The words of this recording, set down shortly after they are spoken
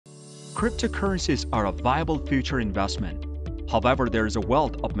Cryptocurrencies are a viable future investment. However, there is a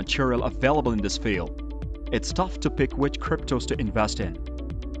wealth of material available in this field. It's tough to pick which cryptos to invest in.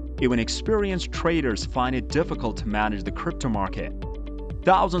 Even experienced traders find it difficult to manage the crypto market.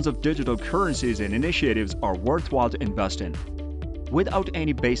 Thousands of digital currencies and initiatives are worthwhile to invest in. Without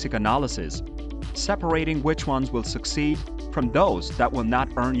any basic analysis, separating which ones will succeed from those that will not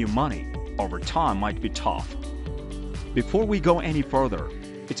earn you money over time might be tough. Before we go any further,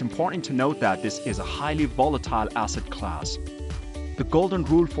 it's important to note that this is a highly volatile asset class. The golden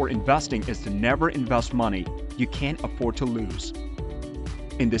rule for investing is to never invest money you can't afford to lose.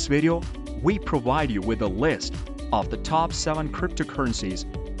 In this video, we provide you with a list of the top 7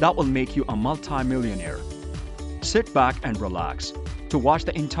 cryptocurrencies that will make you a multi-millionaire. Sit back and relax to watch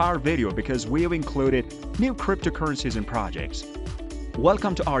the entire video because we have included new cryptocurrencies and projects.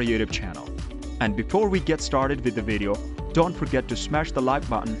 Welcome to our YouTube channel. And before we get started with the video, don't forget to smash the like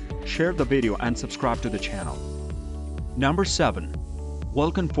button, share the video and subscribe to the channel. Number 7.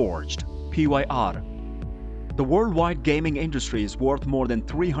 Vulcan Forged, PYR. The worldwide gaming industry is worth more than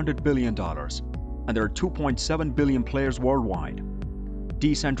 $300 billion, and there are 2.7 billion players worldwide.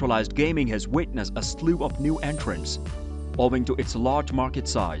 Decentralized gaming has witnessed a slew of new entrants, owing to its large market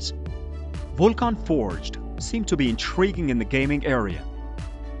size. Vulcan Forged seemed to be intriguing in the gaming area.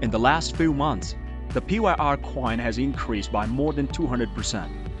 In the last few months, the PYR coin has increased by more than 200%.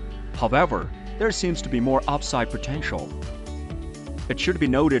 However, there seems to be more upside potential. It should be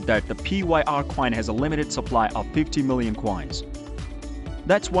noted that the PYR coin has a limited supply of 50 million coins.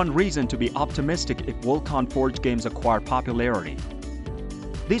 That's one reason to be optimistic if Vulcan Forged games acquire popularity.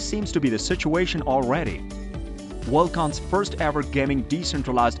 This seems to be the situation already. Vulcan's first ever gaming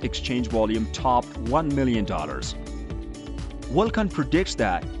decentralized exchange volume topped $1 million. Vulcan predicts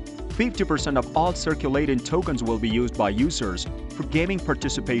that 50% of all circulating tokens will be used by users for gaming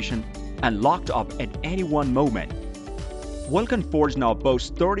participation and locked up at any one moment. Vulcan Forged now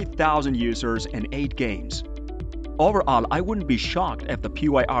boasts 30,000 users and 8 games. Overall, I wouldn't be shocked if the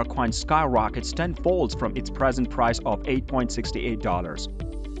PYR coin skyrockets tenfold from its present price of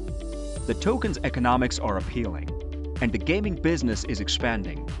 $8.68. The token's economics are appealing, and the gaming business is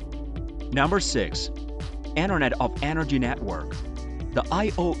expanding. Number 6. Internet of Energy Network, the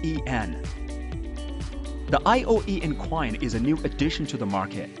IOEN. The IOEN coin is a new addition to the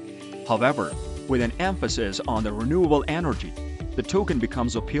market. However, with an emphasis on the renewable energy, the token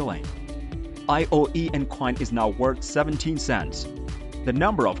becomes appealing. IOEN coin is now worth 17 cents. The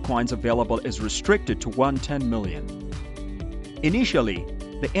number of coins available is restricted to 110 million. Initially,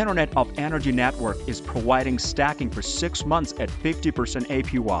 the Internet of Energy Network is providing stacking for 6 months at 50%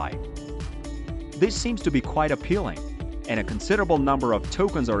 APY. This seems to be quite appealing, and a considerable number of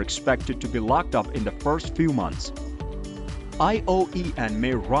tokens are expected to be locked up in the first few months. IOEN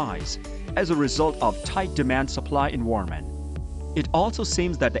may rise as a result of tight demand-supply environment. It also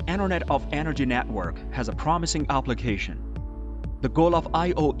seems that the Internet of Energy Network has a promising application. The goal of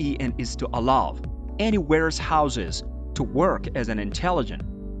IOEN is to allow any warehouses to work as an intelligent,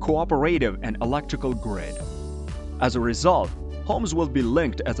 cooperative and electrical grid. As a result, homes will be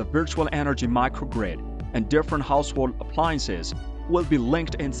linked as a virtual energy microgrid, and different household appliances will be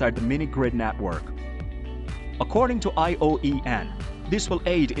linked inside the mini-grid network. According to IOEN, this will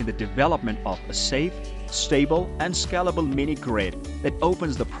aid in the development of a safe, stable, and scalable mini-grid that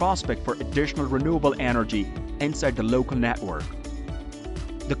opens the prospect for additional renewable energy inside the local network.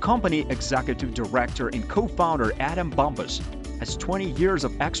 The company executive director and co-founder Adam Bumpus has 20 years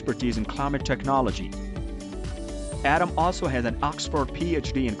of expertise in climate technology. Adam also has an Oxford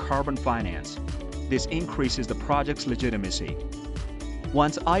PhD in carbon finance. This increases the project's legitimacy.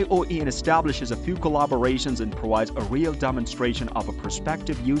 Once IOEN establishes a few collaborations and provides a real demonstration of a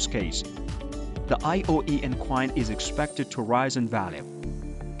prospective use case, the IOEN coin is expected to rise in value.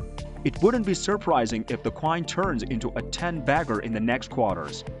 It wouldn't be surprising if the coin turns into a 10-bagger in the next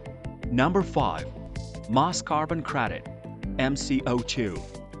quarters. Number 5. Mass Carbon Credit, MCO2.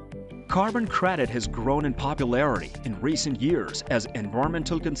 Carbon credit has grown in popularity in recent years as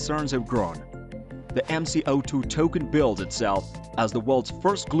environmental concerns have grown. The MCO2 token bills itself as the world's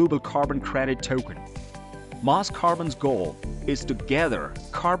first global carbon credit token. Mass Carbon's goal is to gather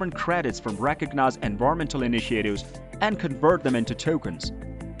carbon credits from recognized environmental initiatives and convert them into tokens.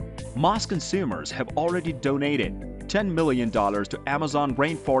 Mass consumers have already donated $10 million to Amazon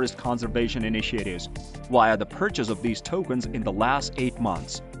rainforest conservation initiatives via the purchase of these tokens in the last 8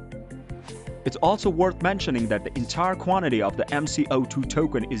 months. It's also worth mentioning that the entire quantity of the MCO2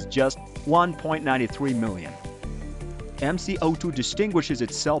 token is just 1.93 million. MCO2 distinguishes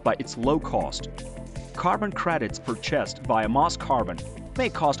itself by its low cost. Carbon credits purchased via Mass Carbon may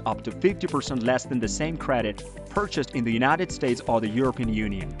cost up to 50% less than the same credit purchased in the United States or the European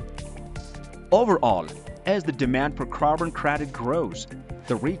Union. Overall, as the demand for carbon credit grows,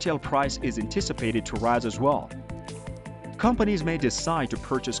 the retail price is anticipated to rise as well. Companies may decide to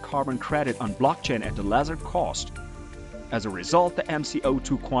purchase carbon credit on blockchain at a lesser cost. As a result, the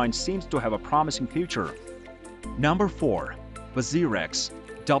MCO2 coin seems to have a promising future. Number 4. WZirX,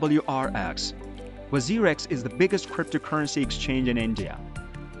 WRX. WZirX is the biggest cryptocurrency exchange in India.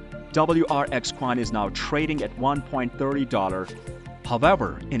 WRX coin is now trading at $1.30.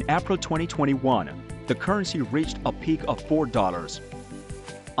 However, in April 2021, the currency reached a peak of $4.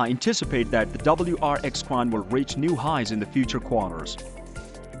 I anticipate that the WRX coin will reach new highs in the future quarters.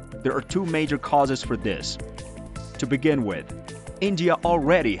 There are two major causes for this. To begin with, India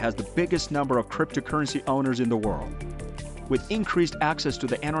already has the biggest number of cryptocurrency owners in the world. With increased access to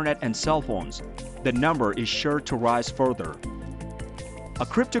the internet and cell phones, the number is sure to rise further. A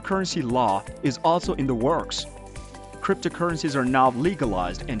cryptocurrency law is also in the works. Cryptocurrencies are now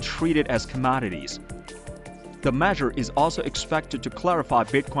legalized and treated as commodities. The measure is also expected to clarify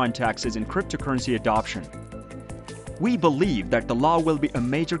Bitcoin taxes and cryptocurrency adoption. We believe that the law will be a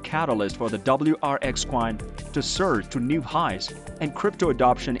major catalyst for the WRX coin to surge to new highs, and crypto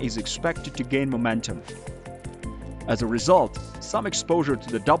adoption is expected to gain momentum. As a result, some exposure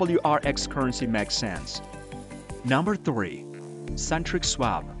to the WRX currency makes sense. Number 3. Centric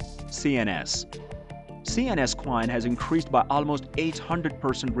Swap, CNS. CNS coin has increased by almost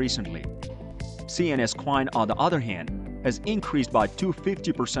 800% recently. CNS coin, on the other hand, has increased by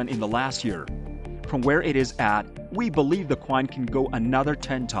 250% in the last year. From where it is at, we believe the coin can go another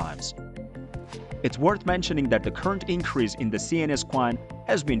 10 times. It's worth mentioning that the current increase in the CNS coin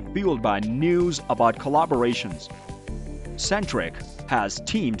has been fueled by news about collaborations. Centric has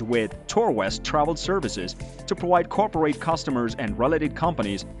teamed with Tourwest Travel Services to provide corporate customers and related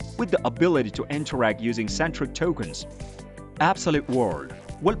companies with the ability to interact using Centric tokens. Absolute World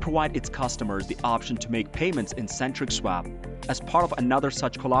will provide its customers the option to make payments in Centric Swap as part of another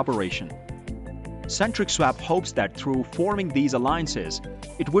such collaboration. Centric Swap hopes that through forming these alliances,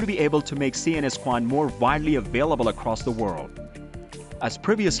 it would be able to make CNS coin more widely available across the world. As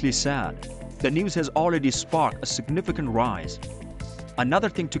previously said, the news has already sparked a significant rise. Another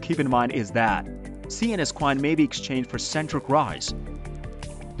thing to keep in mind is that CNS coin may be exchanged for Centric Rise.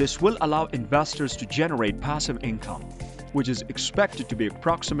 This will allow investors to generate passive income, which is expected to be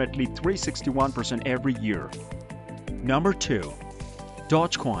approximately 361% every year. Number 2.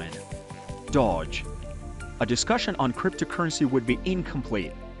 Dogecoin, Doge. A discussion on cryptocurrency would be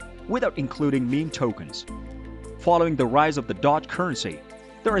incomplete without including meme tokens. Following the rise of the Doge currency,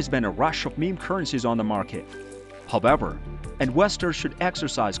 there has been a rush of meme currencies on the market. However, investors should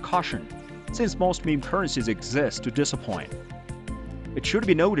exercise caution since most meme currencies exist to disappoint. It should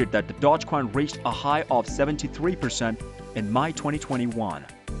be noted that the Dogecoin reached a high of 73% in May 2021.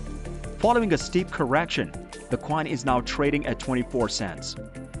 Following a steep correction, the coin is now trading at 24 cents.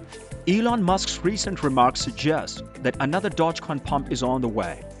 Elon Musk's recent remarks suggest that another Dogecoin pump is on the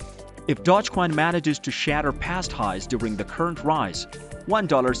way. If Dogecoin manages to shatter past highs during the current rise,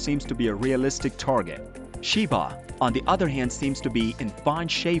 $1 seems to be a realistic target. Shiba, on the other hand, seems to be in fine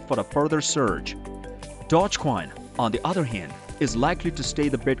shape for a further surge. Dogecoin, on the other hand, is likely to stay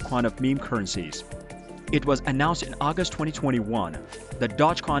the Bitcoin of meme currencies. It was announced in August 2021 that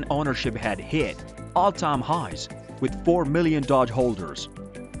Dogecoin ownership had hit all-time highs with 4 million Doge holders.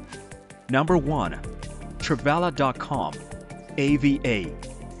 Number 1. Trivela.com, AVA.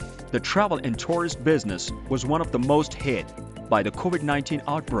 The travel and tourist business was one of the most hit by the COVID-19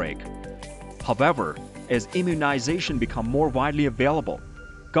 outbreak. However, as immunization become more widely available,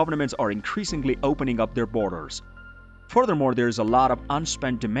 governments are increasingly opening up their borders. Furthermore, there is a lot of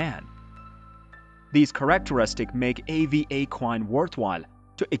unspent demand. These characteristics make AVA coin worthwhile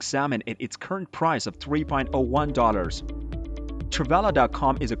to examine at its current price of $3.01.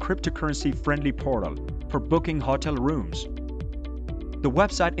 Trivela.com is a cryptocurrency-friendly portal for booking hotel rooms. The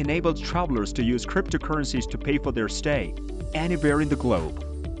website enables travelers to use cryptocurrencies to pay for their stay anywhere in the globe.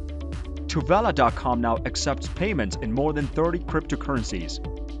 Trivela.com now accepts payments in more than 30 cryptocurrencies.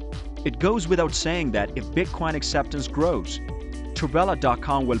 It goes without saying that if Bitcoin acceptance grows,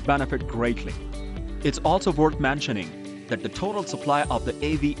 Trivela.com will benefit greatly. It's also worth mentioning that the total supply of the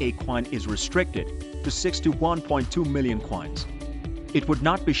AVA coin is restricted to 61.2 million coins. It would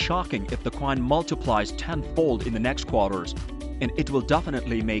not be shocking if the coin multiplies tenfold in the next quarters, and it will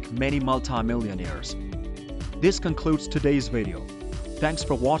definitely make many multimillionaires. This concludes today's video. Thanks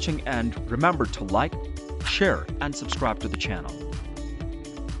for watching, and remember to like, share, and subscribe to the channel.